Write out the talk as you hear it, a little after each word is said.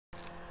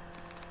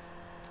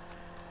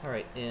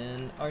Alright,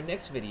 in our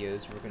next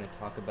videos we're going to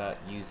talk about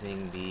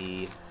using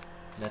the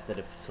method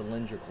of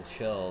cylindrical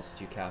shells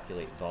to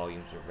calculate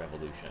volumes of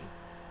revolution.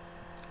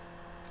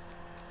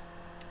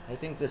 I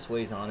think this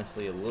way is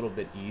honestly a little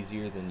bit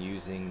easier than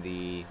using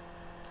the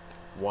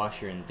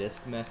washer and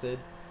disc method,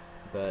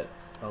 but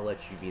I'll let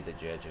you be the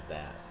judge of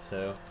that.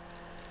 So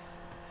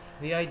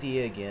the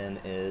idea again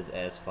is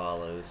as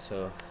follows.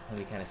 So let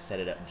me kind of set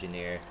it up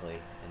generically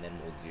and then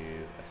we'll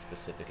do a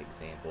specific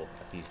example,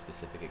 a few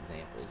specific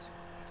examples.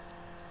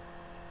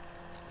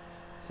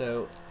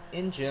 So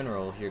in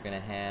general you're going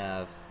to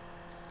have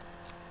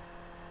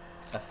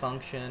a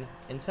function,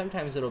 and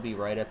sometimes it'll be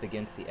right up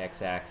against the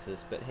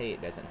x-axis, but hey,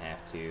 it doesn't have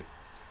to.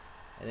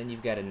 And then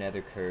you've got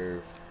another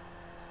curve.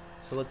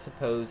 So let's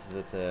suppose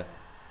that the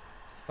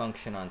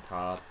function on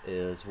top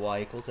is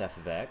y equals f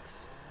of x.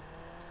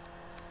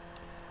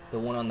 The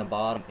one on the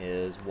bottom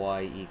is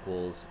y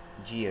equals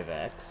g of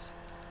x.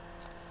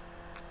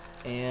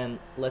 And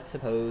let's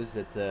suppose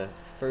that the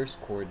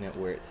first coordinate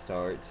where it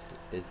starts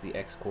is the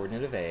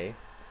x-coordinate of A,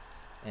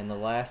 and the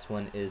last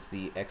one is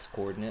the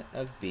x-coordinate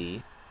of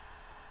B.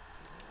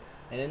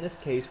 And in this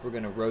case we're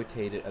going to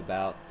rotate it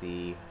about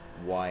the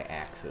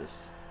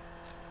y-axis.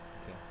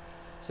 Okay.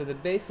 So the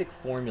basic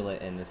formula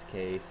in this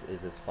case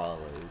is as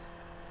follows.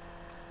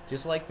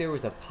 Just like there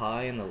was a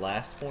pi in the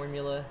last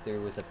formula,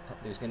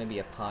 there's going to be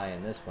a pi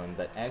in this one,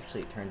 but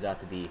actually it turns out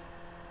to be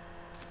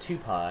 2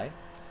 pi.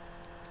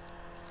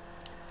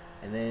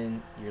 And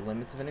then your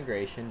limits of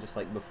integration, just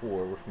like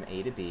before, were from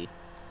a to b.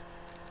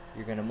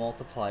 You're going to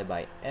multiply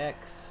by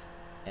x,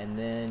 and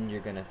then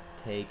you're going to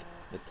take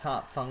the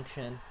top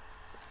function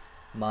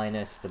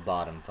minus the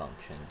bottom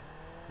function,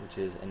 which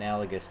is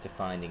analogous to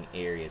finding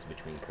areas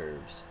between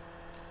curves,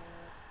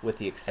 with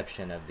the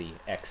exception of the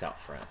x out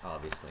front,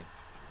 obviously.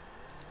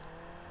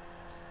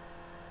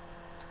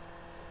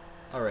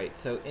 Alright,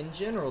 so in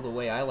general the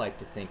way I like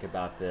to think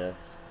about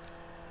this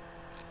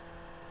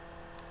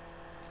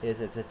is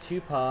it's a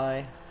 2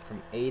 pi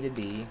from a to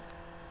b,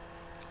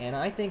 and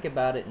I think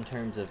about it in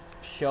terms of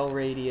shell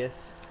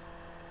radius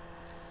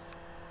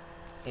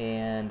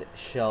and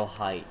shell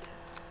height.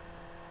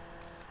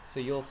 So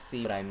you'll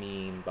see what I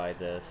mean by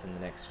this in the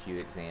next few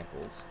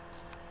examples.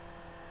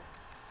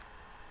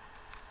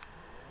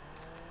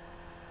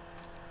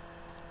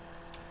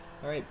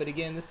 Alright, but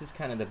again, this is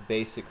kind of the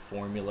basic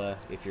formula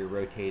if you're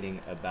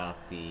rotating about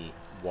the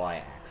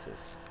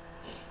y-axis.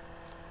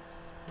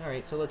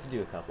 Alright, so let's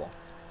do a couple.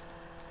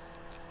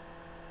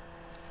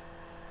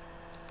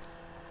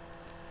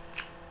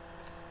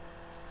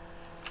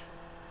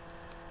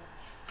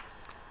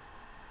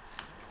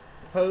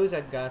 Suppose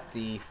I've got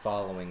the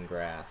following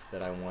graph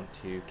that I want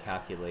to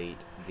calculate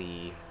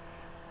the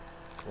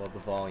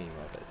volume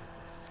of it.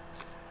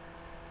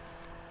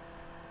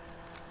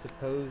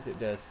 Suppose it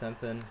does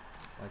something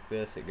like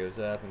this. It goes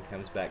up and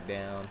comes back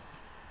down.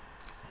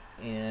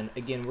 And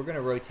again, we're going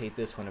to rotate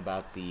this one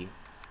about the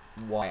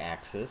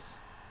y-axis.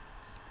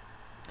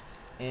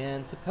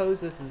 And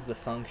suppose this is the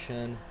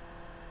function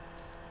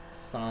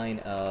sine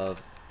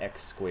of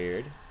x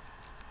squared.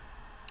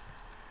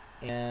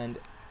 And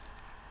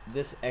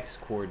this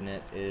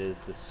x-coordinate is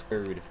the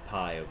square root of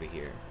pi over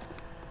here.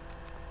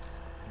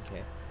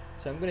 Okay,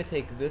 so I'm going to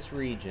take this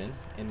region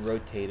and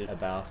rotate it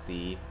about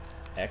the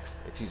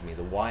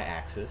the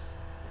y-axis.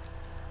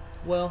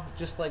 Well,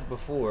 just like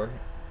before,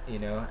 you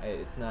know,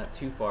 it's not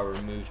too far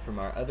removed from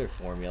our other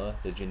formula,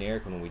 the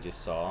generic one we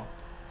just saw.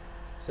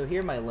 So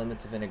here my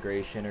limits of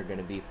integration are going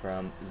to be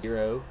from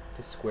 0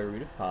 to square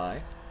root of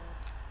pi.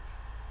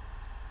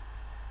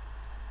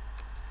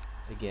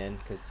 Again,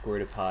 because square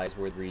root of pi is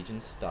where the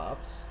region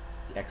stops,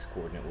 the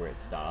x-coordinate where it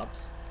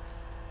stops.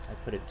 I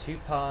put a 2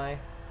 pi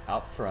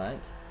out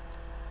front,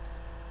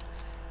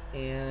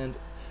 and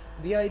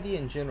the idea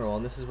in general,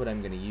 and this is what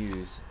I'm going to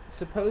use,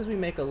 suppose we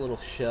make a little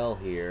shell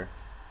here,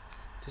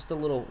 just a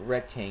little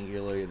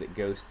rectangular that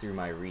goes through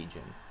my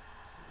region.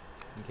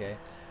 Okay,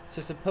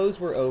 so suppose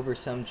we're over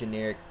some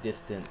generic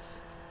distance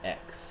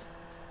x,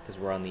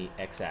 because we're on the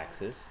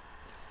x-axis.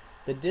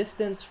 The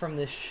distance from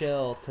this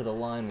shell to the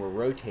line we're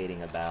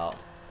rotating about,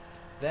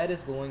 that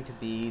is going to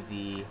be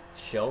the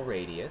shell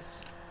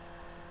radius.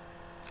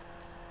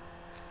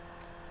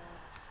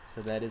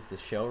 So that is the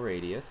shell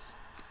radius.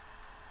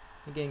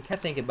 Again, kind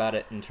of think about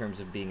it in terms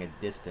of being a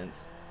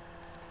distance.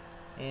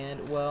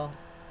 And, well,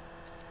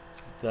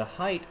 the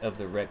height of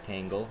the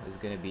rectangle is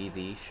going to be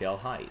the shell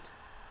height.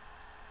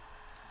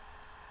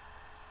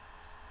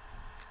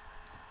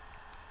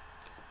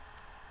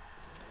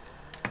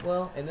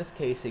 Well, in this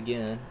case,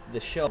 again, the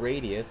shell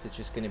radius, it's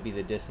just going to be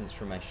the distance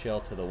from my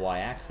shell to the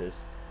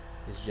y-axis,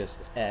 is just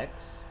x.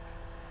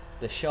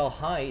 The shell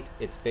height,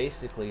 it's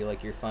basically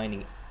like you're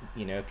finding,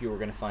 you know, if you were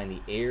going to find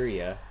the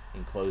area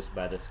enclosed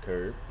by this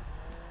curve,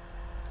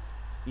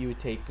 you would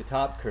take the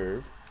top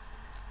curve,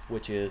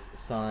 which is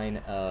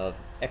sine of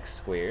x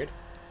squared,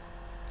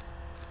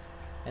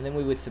 and then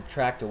we would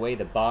subtract away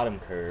the bottom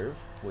curve,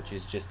 which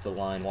is just the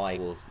line y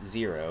equals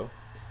 0.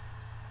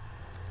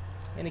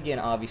 And again,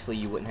 obviously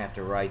you wouldn't have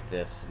to write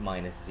this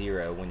minus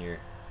 0 when you're,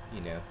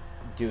 you know,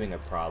 doing a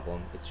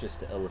problem. It's just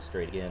to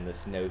illustrate again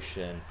this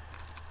notion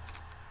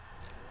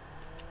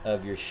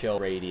of your shell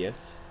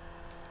radius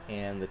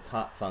and the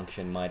top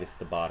function minus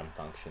the bottom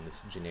function,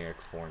 this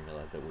generic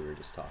formula that we were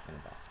just talking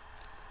about.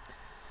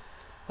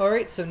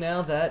 Alright, so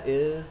now that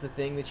is the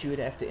thing that you would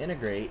have to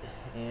integrate,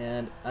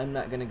 and I'm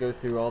not going to go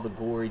through all the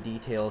gory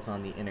details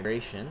on the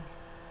integration,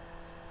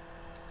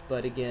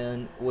 but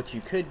again, what you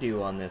could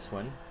do on this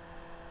one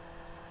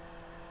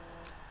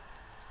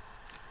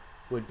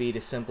would be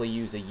to simply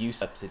use a u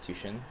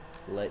substitution,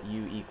 let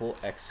u equal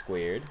x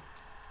squared.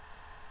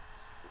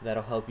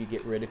 That'll help you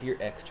get rid of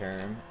your x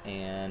term,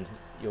 and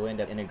you'll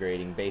end up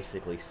integrating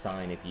basically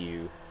sine of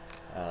u,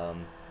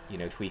 you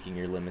know, tweaking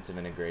your limits of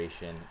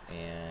integration,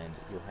 and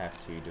you'll have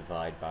to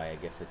divide by, I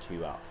guess, a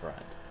 2 out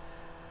front.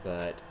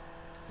 But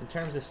in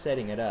terms of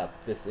setting it up,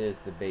 this is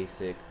the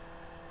basic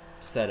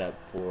setup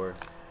for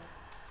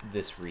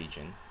this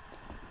region.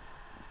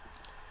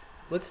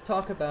 Let's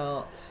talk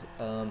about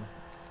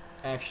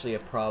actually a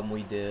problem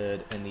we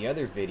did in the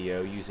other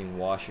video using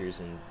washers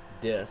and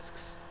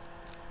discs,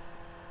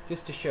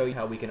 just to show you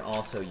how we can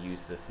also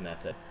use this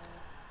method.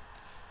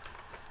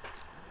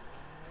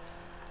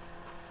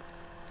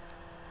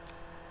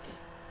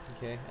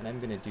 Okay, and I'm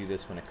going to do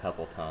this one a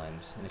couple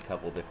times in a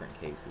couple different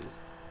cases.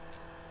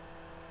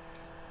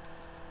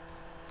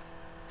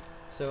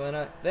 So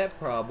in that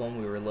problem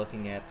we were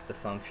looking at the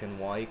function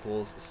y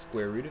equals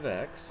square root of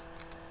x,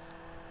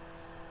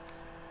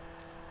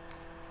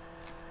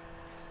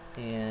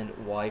 and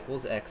y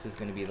equals x is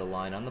going to be the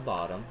line on the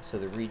bottom, so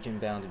the region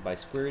bounded by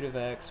square root of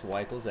x,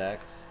 y equals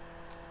x.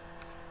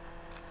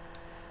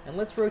 And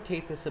let's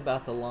rotate this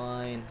about the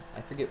line.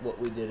 I forget what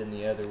we did in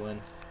the other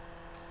one.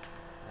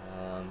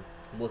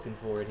 I'm looking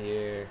for it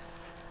here.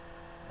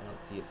 I don't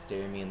see it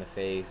staring me in the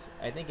face.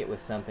 I think it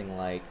was something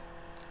like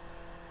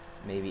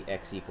maybe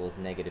x equals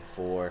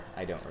 -4.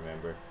 I don't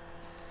remember.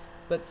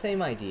 But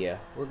same idea.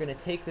 We're going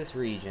to take this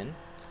region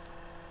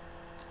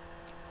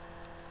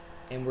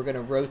and we're going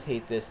to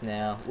rotate this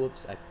now.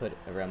 Whoops, I put it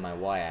around my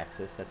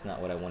y-axis. That's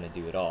not what I want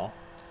to do at all.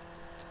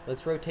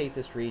 Let's rotate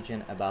this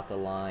region about the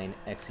line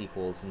x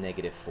equals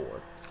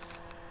 -4.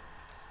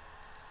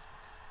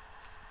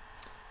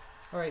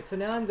 Alright, so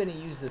now I'm going to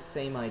use the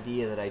same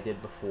idea that I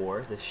did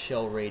before, the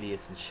shell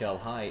radius and shell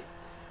height.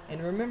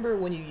 And remember,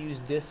 when you use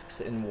discs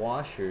and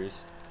washers,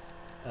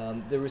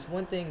 there was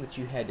one thing that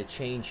you had to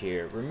change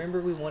here. Remember,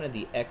 we wanted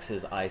the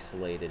x's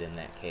isolated in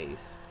that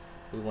case.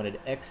 We wanted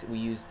we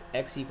used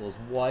x equals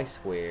y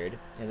squared,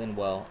 and then,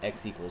 well,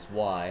 x equals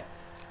y.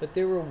 But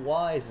there were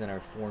y's in our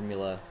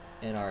formula,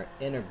 in our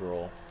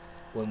integral,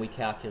 when we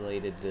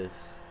calculated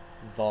this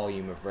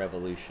volume of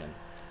revolution.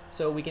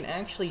 So we can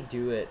actually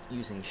do it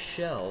using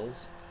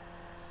shells,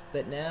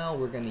 but now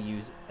we're going to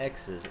use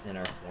x's in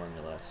our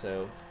formula,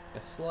 so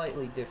a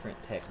slightly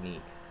different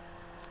technique.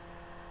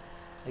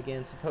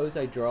 Again, suppose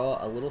I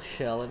draw a little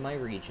shell in my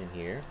region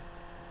here.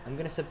 I'm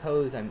going to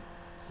suppose I'm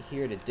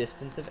here at a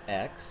distance of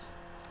x.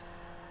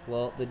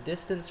 Well, the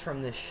distance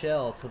from this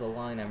shell to the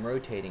line I'm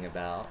rotating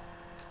about,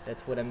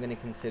 that's what I'm going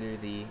to consider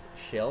the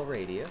shell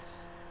radius.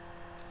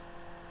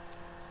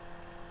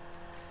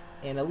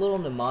 And a little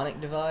mnemonic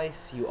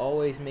device, you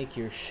always make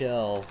your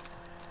shell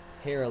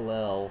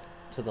parallel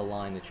to the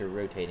line that you're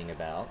rotating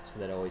about, so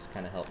that always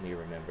kind of helped me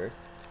remember.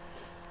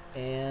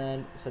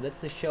 And so that's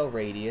the shell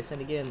radius,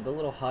 and again, the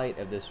little height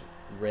of this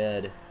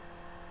red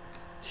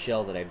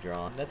shell that I've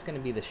drawn, that's going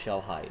to be the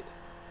shell height.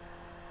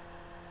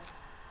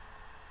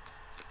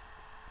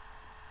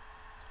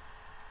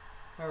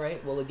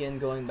 Alright, well, again,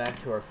 going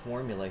back to our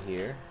formula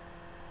here,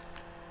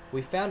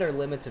 we found our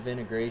limits of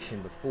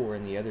integration before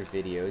in the other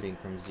video, being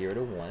from 0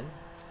 to 1.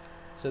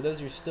 So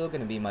those are still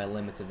going to be my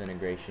limits of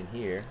integration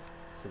here.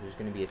 So there's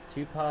going to be a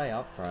 2 pi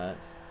out front.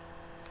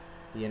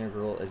 The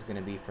integral is going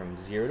to be from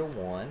 0 to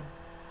 1.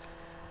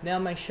 Now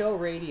my shell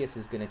radius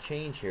is going to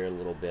change here a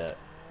little bit.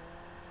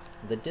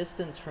 The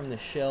distance from the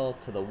shell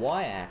to the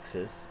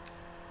y-axis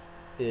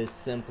is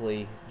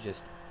simply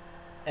just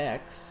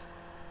x.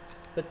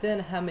 But then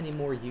how many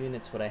more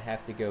units would I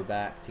have to go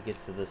back to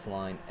get to this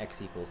line x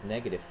equals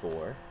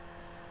 -4?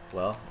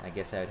 Well, I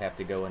guess I would have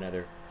to go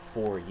another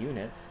 4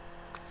 units.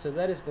 So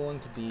that is going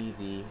to be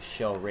the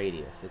shell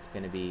radius. It's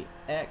going to be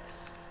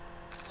x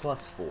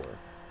plus 4.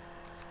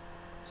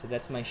 So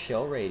that's my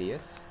shell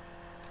radius.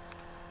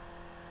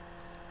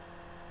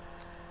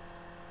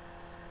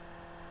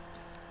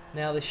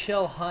 Now the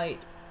shell height,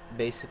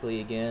 basically,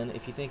 again,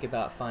 if you think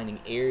about finding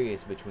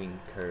areas between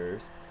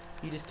curves,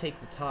 you just take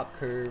the top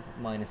curve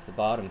minus the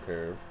bottom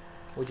curve,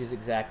 which is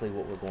exactly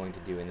what we're going to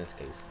do in this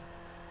case.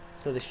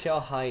 So the shell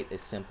height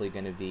is simply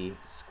going to be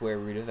square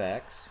root of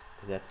x,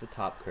 because that's the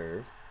top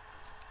curve,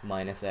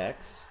 minus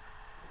x.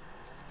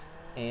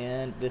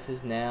 And this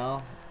is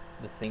now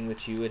the thing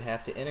that you would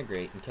have to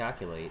integrate and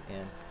calculate.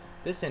 And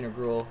this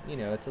integral, you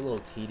know, it's a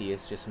little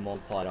tedious, just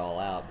multiply it all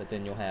out, but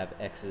then you'll have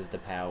x's to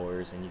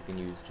powers, and you can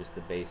use just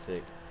the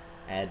basic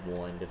add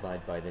 1,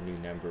 divide by the new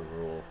number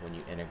rule when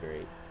you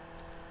integrate.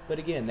 But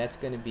again, that's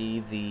going to be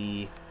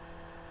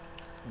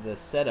the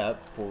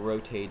setup for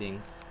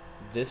rotating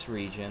this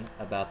region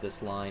about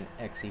this line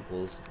x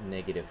equals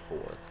negative 4.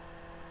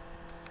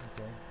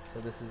 Okay, so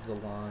this is the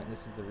line,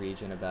 this is the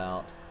region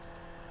about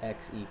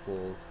x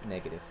equals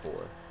negative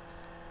 4.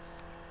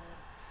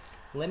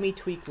 Let me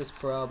tweak this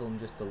problem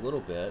just a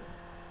little bit.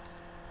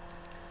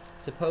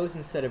 Suppose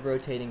instead of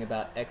rotating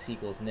about x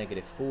equals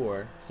negative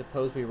 4,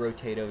 suppose we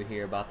rotate over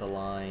here about the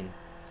line,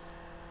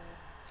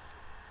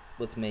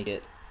 let's make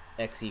it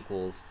x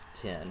equals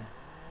 10.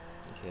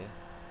 Okay,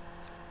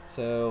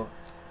 so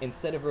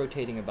instead of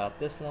rotating about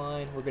this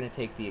line, we're going to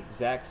take the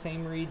exact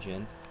same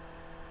region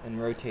and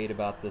rotate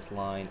about this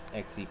line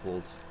x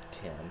equals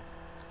 10.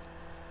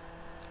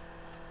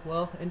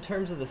 Well, in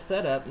terms of the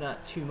setup,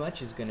 not too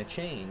much is going to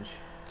change.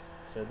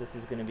 So this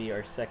is going to be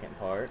our second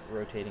part,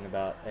 rotating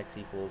about x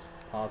equals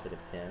positive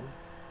 10.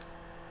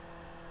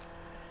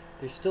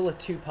 There's still a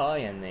 2 pi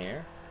in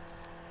there.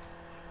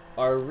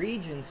 Our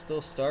region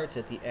still starts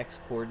at the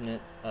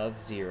x-coordinate of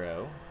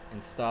 0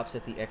 and stops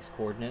at the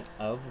x-coordinate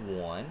of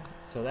 1,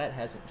 so that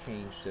hasn't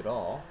changed at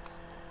all.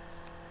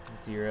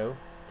 0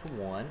 to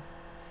 1.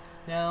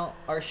 Now,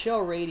 our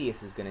shell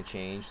radius is going to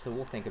change, so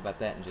we'll think about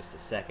that in just a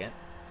second.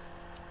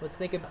 Let's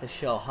think about the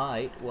shell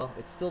height. Well,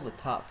 it's still the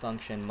top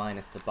function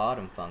minus the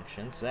bottom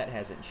function, so that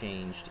hasn't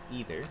changed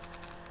either.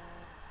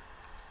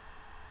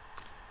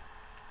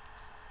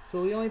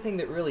 So the only thing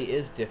that really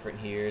is different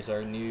here is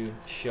our new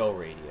shell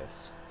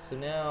radius. So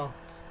now,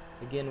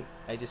 again,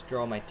 I just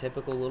draw my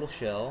typical little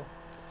shell.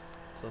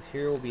 So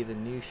here will be the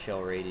new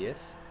shell radius.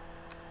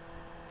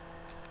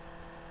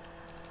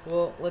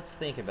 Well, let's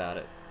think about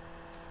it.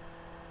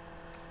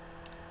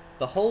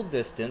 The whole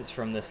distance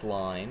from this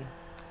line,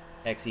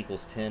 x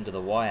equals 10 to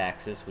the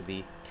y-axis, would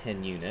be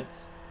 10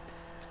 units.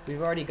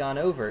 We've already gone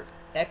over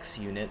x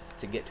units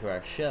to get to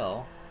our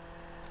shell,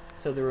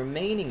 so the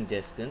remaining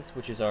distance,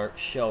 which is our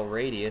shell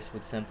radius,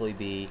 would simply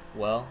be,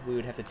 well, we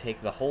would have to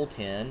take the whole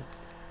 10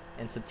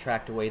 and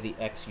subtract away the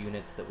x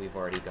units that we've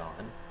already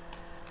gone.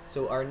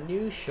 So our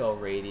new shell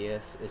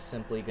radius is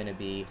simply going to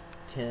be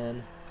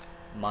 10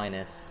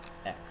 minus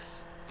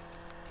x.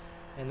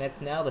 And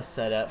that's now the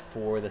setup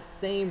for the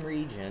same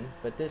region,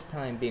 but this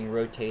time being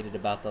rotated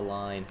about the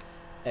line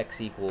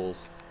x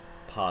equals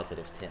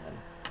positive 10.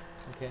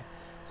 Okay,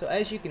 so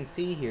as you can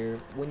see here,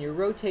 when you're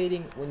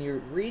rotating, when your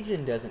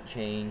region doesn't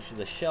change,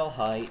 the shell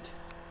height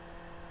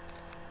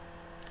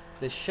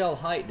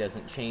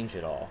doesn't change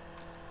at all.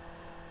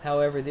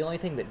 However, the only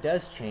thing that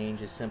does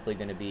change is simply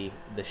going to be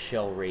the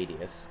shell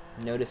radius.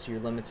 Notice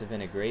your limits of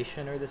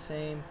integration are the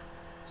same.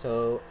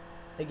 So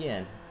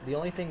again, the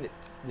only thing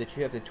that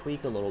you have to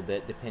tweak a little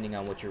bit depending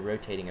on what you're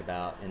rotating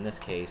about in this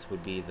case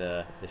would be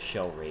the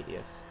shell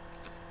radius.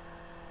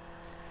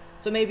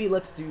 So maybe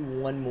let's do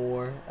one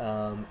more.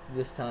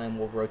 This time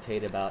we'll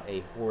rotate about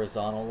a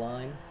horizontal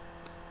line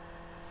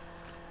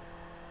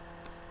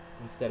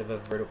instead of a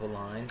vertical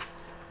line.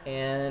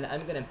 And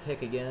I'm going to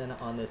pick again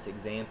on this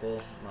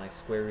example my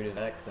square root of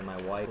x and my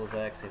y equals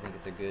x. I think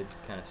it's a good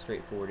kind of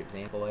straightforward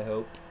example, I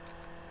hope.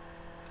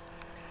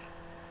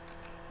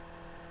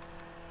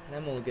 And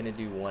I'm only going to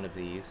do one of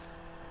these.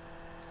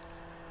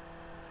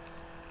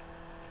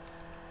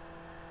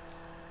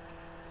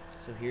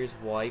 So here's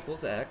y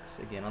equals x,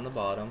 again on the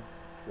bottom,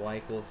 y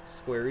equals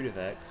square root of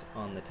x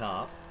on the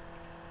top.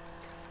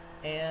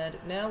 And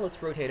now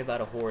let's rotate about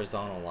a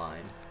horizontal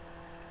line.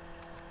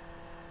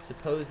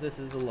 Suppose this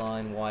is the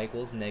line y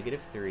equals negative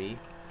 3,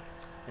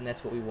 and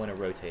that's what we want to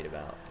rotate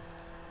about.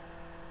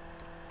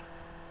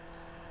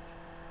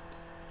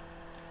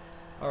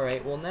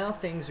 Alright, well now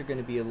things are going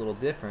to be a little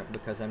different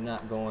because I'm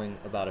not going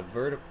about a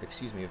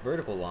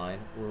vertical line,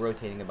 we're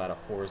rotating about a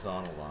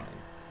horizontal line.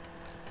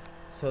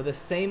 So the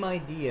same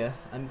idea,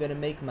 I'm going to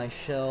make my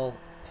shell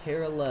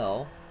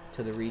parallel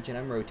to the region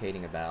I'm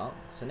rotating about.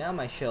 So now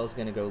my shell is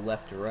going to go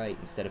left to right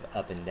instead of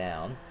up and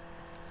down.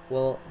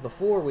 Well,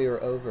 before we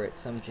were over at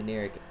some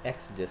generic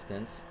x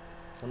distance.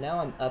 Well, now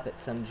I'm up at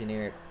some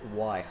generic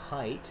y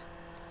height.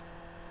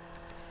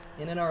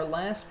 And in our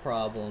last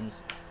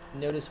problems,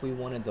 notice we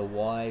wanted the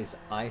y's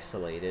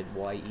isolated,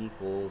 y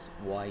equals,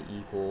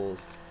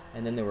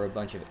 and then there were a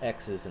bunch of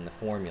x's in the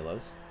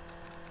formulas.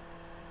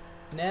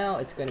 Now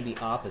it's going to be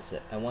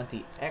opposite. I want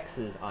the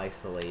x's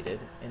isolated,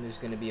 and there's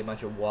going to be a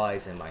bunch of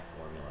y's in my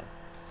formula.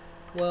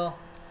 Well,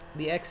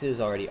 the x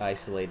is already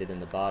isolated in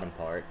the bottom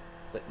part,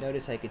 but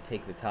notice I could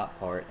take the top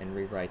part and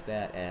rewrite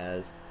that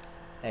as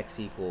x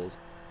equals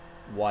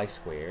y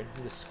squared.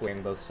 I'm just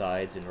squaring both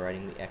sides and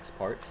writing the x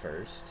part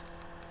first.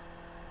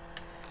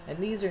 And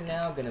these are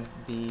now going to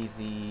be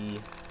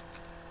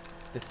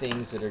the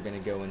things that are going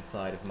to go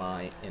inside of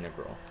my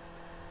integral.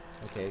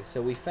 Okay,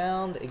 so we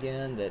found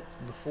again that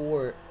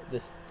before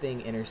this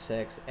thing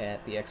intersects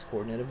at the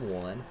x-coordinate of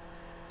 1,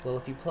 well,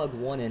 if you plug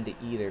 1 into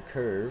either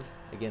curve,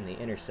 again they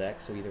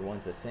intersect, so either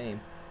one's the same,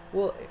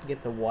 we'll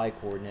get the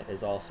y-coordinate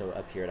as also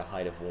up here at a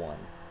height of 1.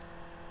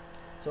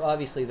 So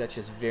obviously that's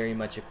just very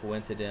much a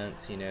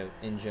coincidence. You know,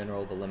 in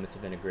general the limits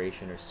of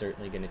integration are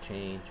certainly going to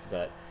change,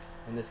 but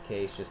in this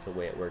case, just the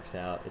way it works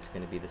out, it's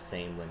going to be the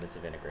same limits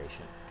of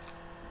integration.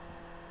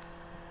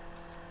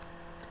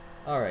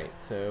 Alright,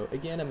 so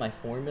again in my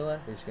formula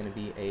there's going to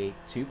be a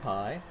 2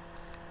 pi.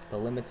 The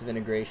limits of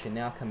integration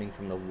now coming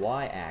from the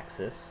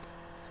y-axis,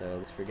 so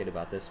let's forget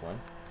about this one.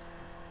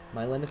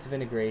 My limits of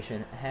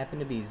integration happen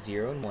to be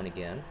 0 and 1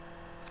 again.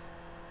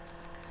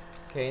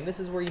 Okay, and this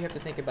is where you have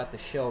to think about the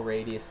shell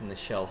radius and the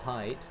shell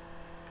height.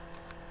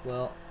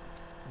 Well,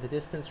 the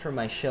distance from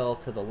my shell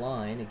to the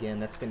line, again,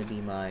 that's going to be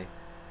my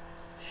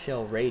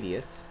shell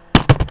radius.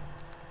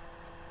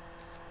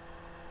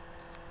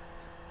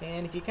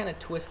 And if you kind of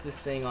twist this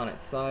thing on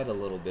its side a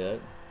little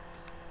bit,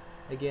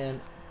 again,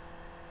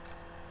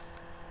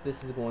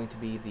 this is going to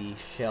be the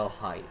shell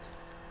height.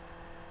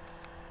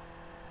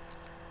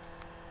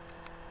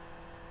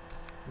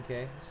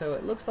 Okay, so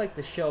it looks like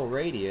the shell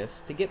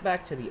radius, to get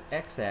back to the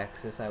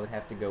x-axis I would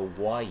have to go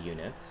y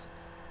units.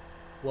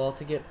 Well,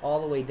 to get all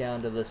the way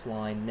down to this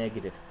line,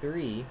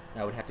 -3,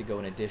 I would have to go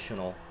an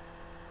additional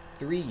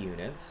 3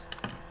 units.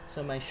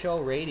 So my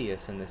shell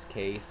radius in this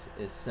case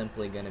is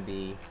simply going to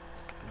be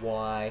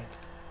y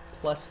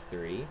plus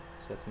 3.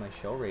 So that's my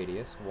shell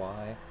radius,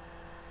 y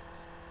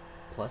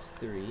plus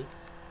 3.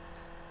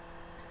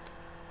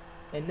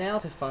 And now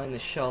to find the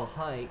shell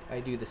height,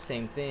 I do the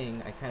same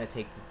thing. I kind of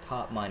take the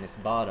top minus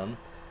bottom,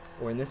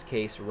 or in this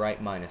case,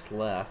 right minus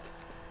left.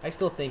 I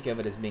still think of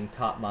it as being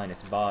top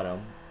minus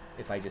bottom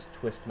if I just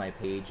twist my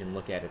page and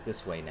look at it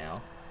this way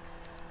now.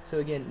 So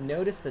again,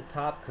 notice the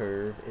top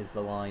curve is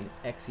the line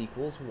x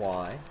equals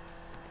y.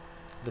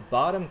 The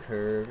bottom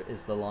curve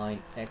is the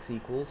line x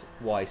equals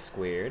y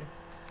squared.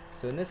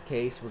 So in this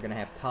case, we're going to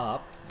have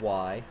top,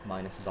 y,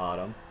 minus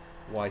bottom,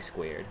 y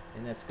squared.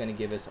 And that's going to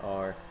give us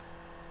our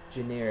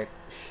generic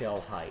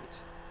shell height.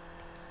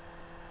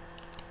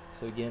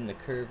 So again, the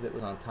curve that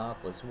was on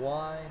top was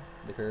y,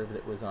 the curve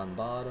that was on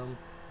bottom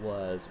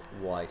was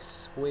y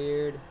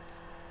squared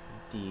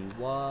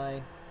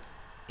dy,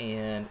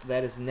 and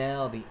that is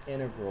now the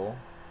integral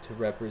to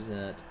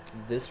represent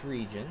this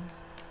region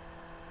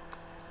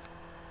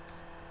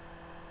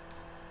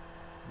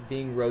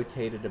being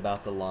rotated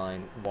about the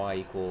line y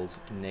equals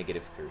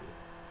 -3.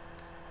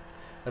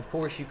 Of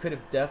course, you could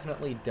have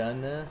definitely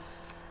done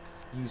this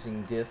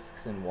using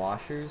discs and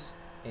washers,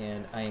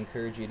 and I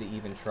encourage you to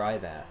even try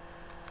that,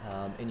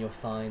 and you'll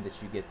find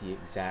that you get the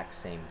exact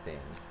same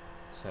thing.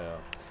 So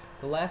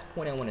the last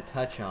point I want to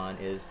touch on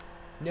is,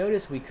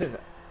 notice we could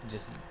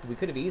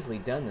have easily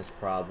done this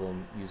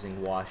problem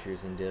using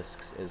washers and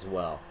discs as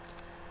well.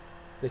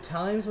 The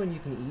times when you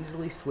can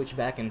easily switch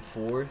back and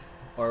forth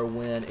are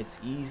when it's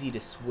easy to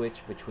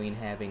switch between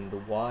having the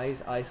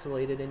y's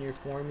isolated in your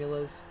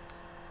formulas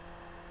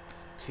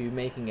to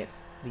making it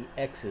the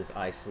x's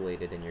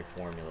isolated in your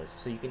formulas.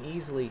 So you can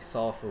easily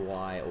solve for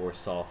y or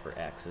solve for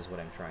x is what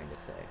I'm trying to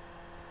say.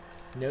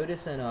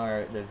 Notice in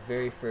the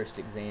very first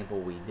example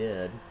we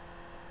did,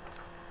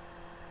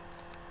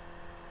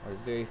 our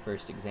very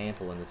first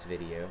example in this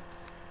video,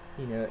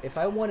 you know, if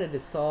I wanted to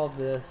solve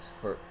this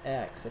for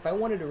x, if I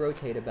wanted to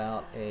rotate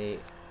about a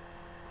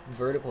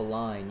vertical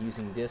line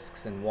using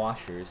discs and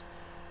washers,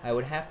 I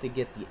would have to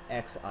get the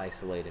x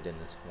isolated in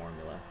this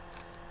formula.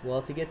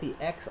 Well, to get the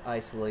x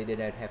isolated,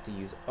 I'd have to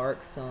use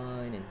arc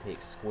sine and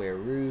take square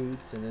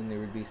roots, and then there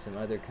would be some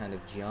other kind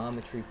of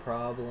geometry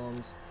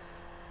problems.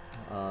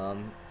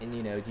 And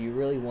you know, do you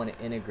really want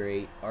to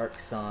integrate arc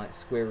sine,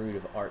 square root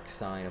of arc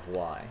sine of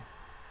y?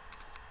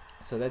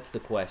 So that's the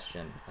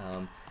question.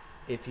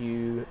 If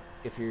you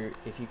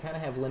kind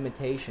of have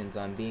limitations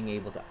on being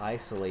able to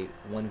isolate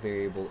one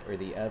variable or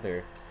the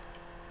other,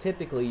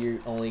 typically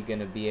you're only going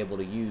to be able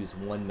to use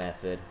one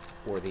method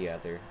or the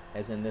other.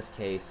 As in this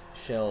case,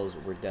 shells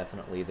were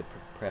definitely the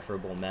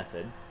preferable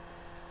method.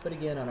 But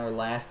again, on our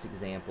last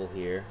example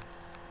here,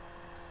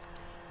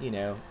 you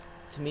know,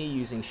 to me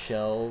using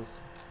shells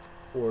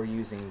or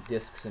using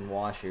discs and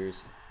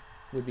washers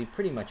would be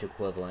pretty much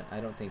equivalent.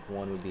 I don't think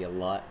one would be a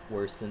lot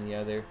worse than the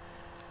other.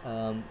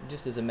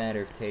 Just as a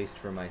matter of taste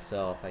for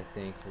myself, I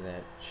think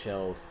that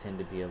shells tend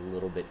to be a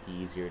little bit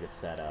easier to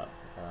set up.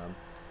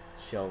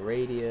 Shell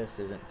radius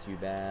isn't too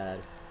bad.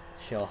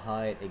 Shell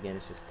height, again,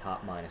 is just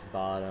top minus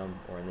bottom,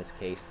 or in this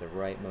case the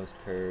rightmost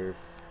curve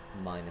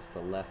minus the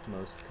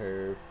leftmost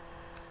curve.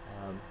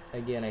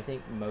 Again, I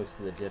think most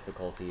of the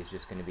difficulty is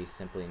just going to be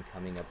simply in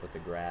coming up with a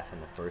graph in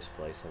the first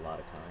place a lot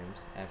of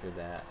times. After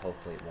that,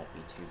 hopefully it won't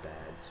be too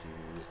bad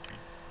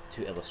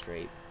to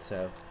illustrate.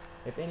 So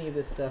if any of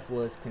this stuff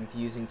was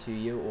confusing to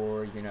you,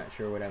 or you're not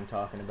sure what I'm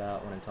talking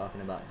about when I'm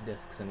talking about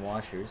discs and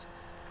washers,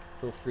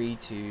 feel free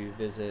to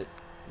visit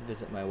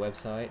my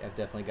website. I've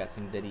definitely got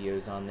some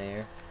videos on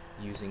there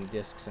using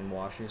discs and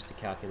washers to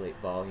calculate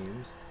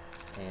volumes,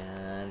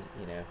 and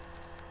you know,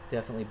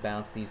 definitely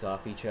bounce these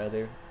off each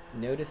other.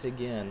 Notice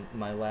again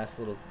my last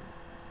little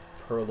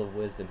pearl of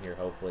wisdom here,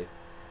 hopefully.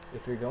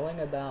 If you're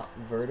going about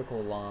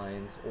vertical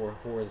lines or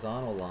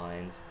horizontal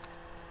lines,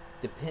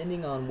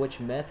 depending on which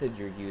method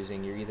you're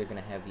using, you're either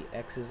going to have the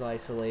x's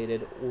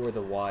isolated or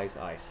the y's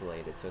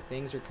isolated. So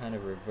things are kind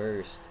of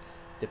reversed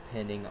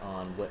depending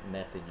on what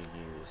method you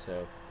use.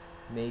 So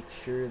make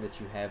sure that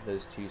you have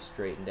those two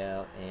straightened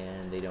out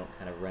and they don't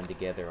kind of run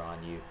together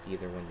on you,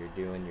 either when you're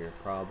doing your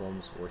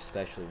problems or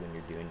especially when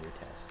you're doing your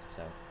test.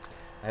 So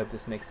I hope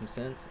this makes some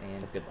sense,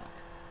 and good luck.